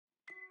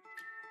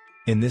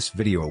In this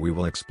video we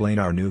will explain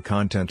our new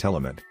content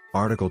element,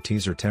 Article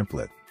Teaser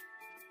Template.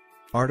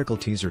 Article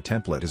Teaser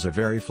Template is a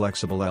very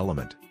flexible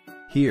element.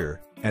 Here,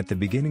 at the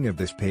beginning of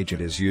this page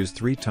it is used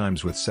 3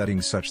 times with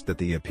settings such that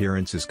the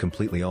appearance is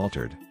completely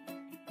altered.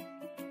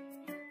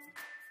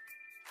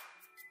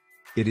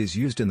 It is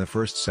used in the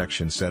first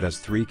section set as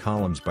 3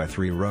 columns by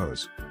 3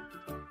 rows.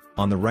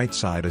 On the right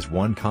side is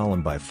 1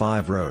 column by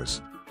 5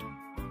 rows.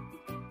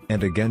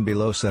 And again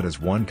below set as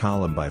 1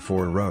 column by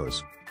 4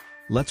 rows.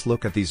 Let's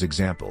look at these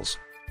examples.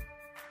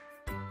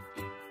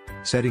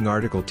 Setting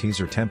Article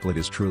Teaser Template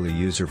is truly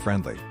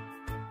user-friendly.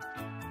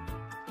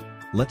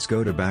 Let's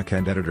go to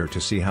Backend Editor to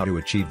see how to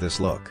achieve this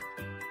look.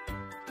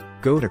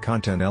 Go to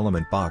Content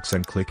Element box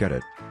and click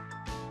Edit.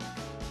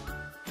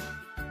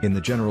 In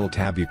the General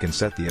tab you can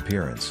set the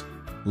appearance.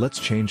 Let's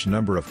change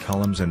number of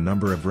columns and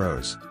number of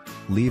rows.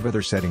 Leave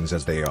other settings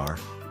as they are.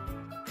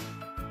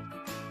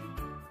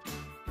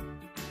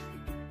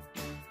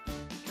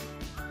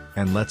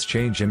 And let's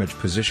change image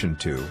position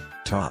to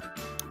top.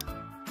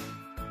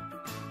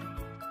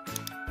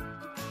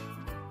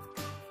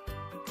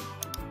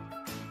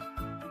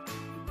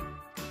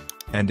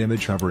 And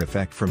image hover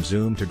effect from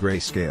zoom to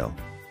grayscale.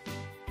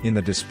 In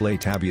the display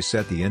tab you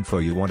set the info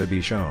you want to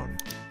be shown.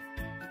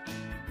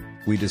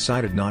 We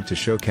decided not to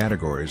show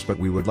categories but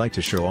we would like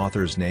to show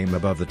author's name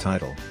above the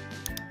title.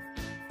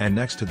 And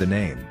next to the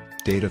name,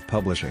 date of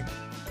publishing.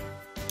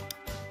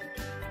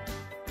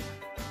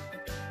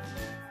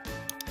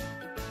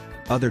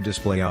 Other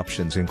display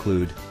options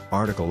include,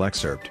 article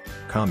excerpt,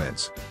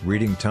 comments,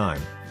 reading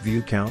time,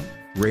 view count,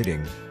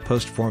 rating,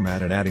 post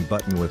format and adding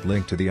button with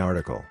link to the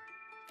article.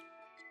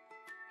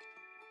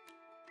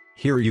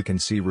 Here you can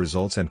see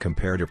results and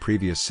compare to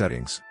previous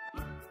settings.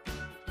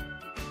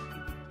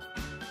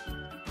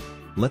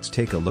 Let's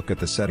take a look at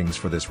the settings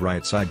for this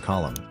right side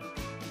column.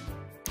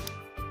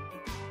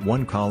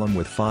 1 column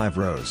with 5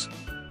 rows.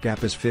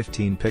 Gap is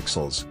 15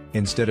 pixels,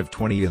 instead of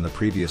 20 in the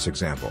previous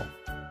example.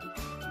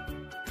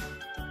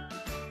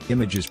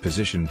 Image is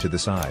positioned to the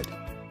side.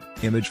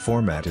 Image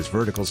format is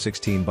vertical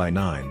 16 by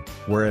 9,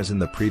 whereas in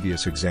the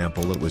previous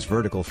example it was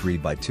vertical 3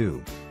 by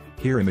 2.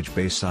 Here image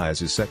base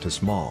size is set to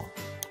small.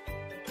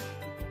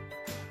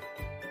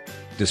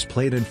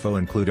 Displayed info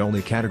include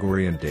only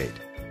category and date.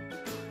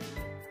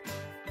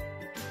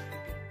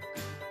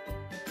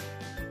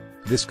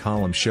 This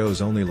column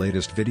shows only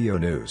latest video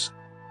news.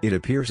 It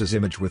appears as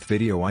image with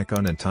video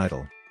icon and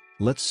title.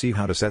 Let's see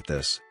how to set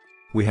this.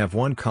 We have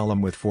 1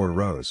 column with 4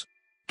 rows.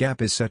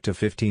 Gap is set to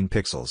 15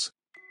 pixels.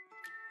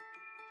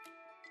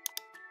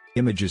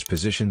 Image is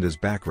positioned as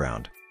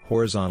background,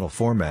 horizontal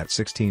format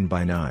 16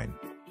 by 9.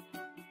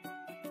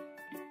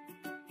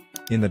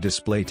 In the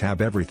display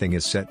tab everything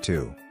is set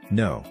to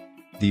no.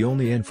 The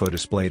only info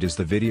displayed is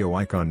the video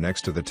icon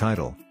next to the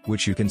title,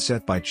 which you can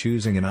set by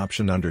choosing an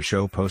option under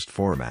Show Post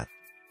Format.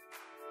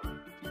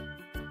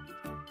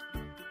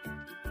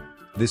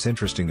 This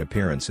interesting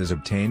appearance is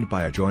obtained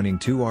by adjoining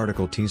 2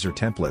 article teaser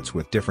templates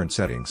with different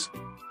settings.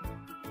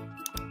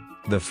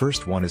 The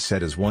first one is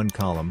set as 1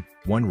 column,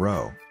 1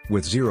 row,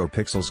 with 0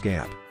 pixels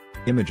gap.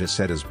 Image is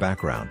set as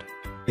background.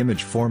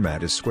 Image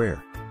format is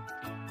square.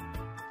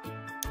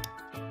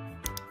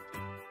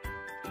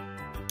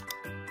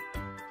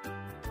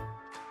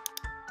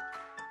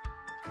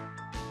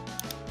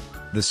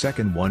 The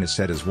second one is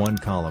set as 1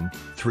 column,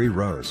 3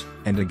 rows,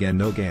 and again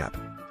no gap.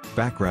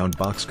 Background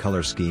box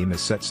color scheme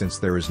is set since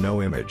there is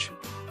no image.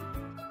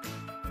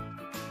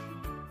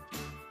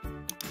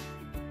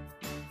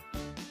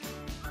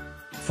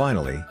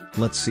 Finally,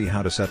 let's see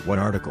how to set what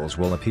articles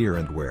will appear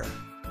and where.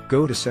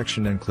 Go to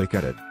Section and click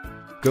Edit.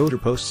 Go to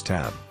Posts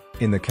tab.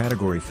 In the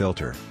Category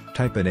filter,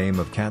 type a name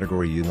of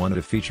category you want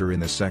to feature in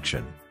this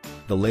section.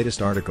 The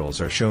latest articles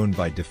are shown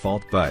by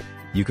default but,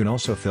 you can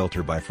also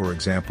filter by for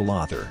example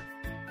author.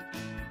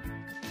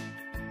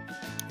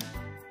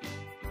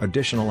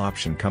 Additional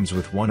option comes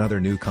with one other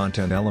new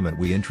content element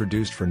we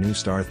introduced for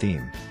NewStar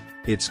theme.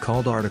 It's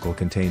called Article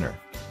Container.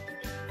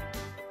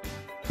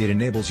 It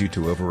enables you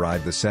to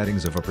override the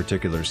settings of a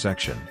particular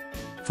section.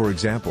 For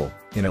example,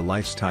 in a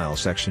lifestyle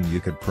section you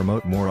could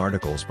promote more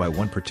articles by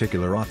one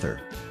particular author.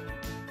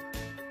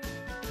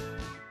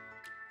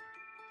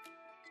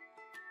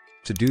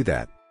 To do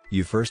that,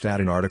 you first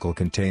add an article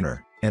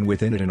container, and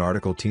within it an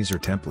article teaser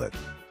template.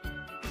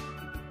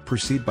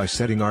 Proceed by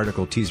setting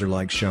article teaser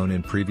like shown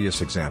in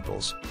previous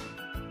examples.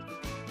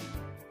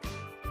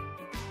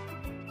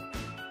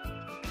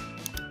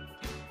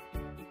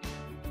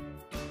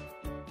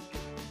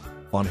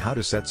 On how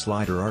to set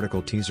slider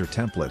article teaser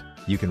template,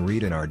 you can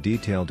read in our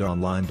detailed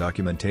online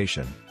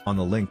documentation, on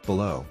the link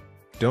below.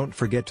 Don't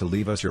forget to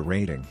leave us your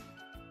rating.